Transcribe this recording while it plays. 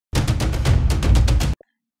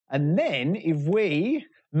And then if we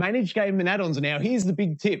manage game and add-ons, now here's the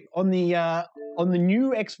big tip. On the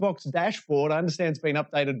new Xbox dashboard, I understand it's been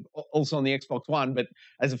updated also on the Xbox One, but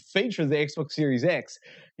as a feature of the Xbox Series X,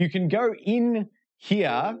 you can go in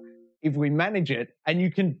here if we manage it, and you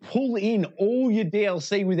can pull in all your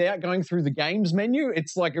DLC without going through the games menu.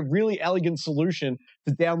 It's like a really elegant solution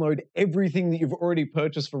to download everything that you've already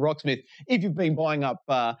purchased for Rocksmith. If you've been buying up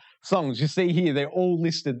songs, you see here, they're all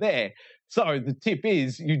listed there. So the tip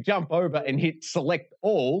is you jump over and hit select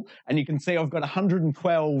all, and you can see I've got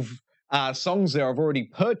 112 songs there I've already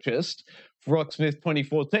purchased for Rocksmith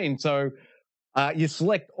 2014. So you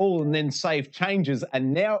select all and then save changes,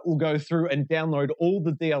 and now it will go through and download all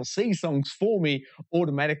the DLC songs for me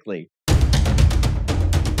automatically.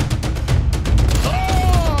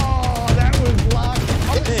 Oh, that was luck.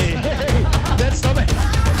 Hey, that's something.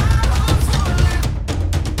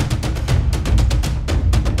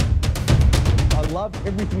 I love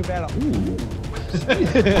everything about it. Ooh.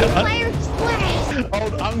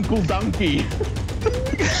 Old Uncle Donkey.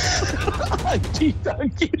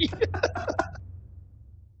 Donkey.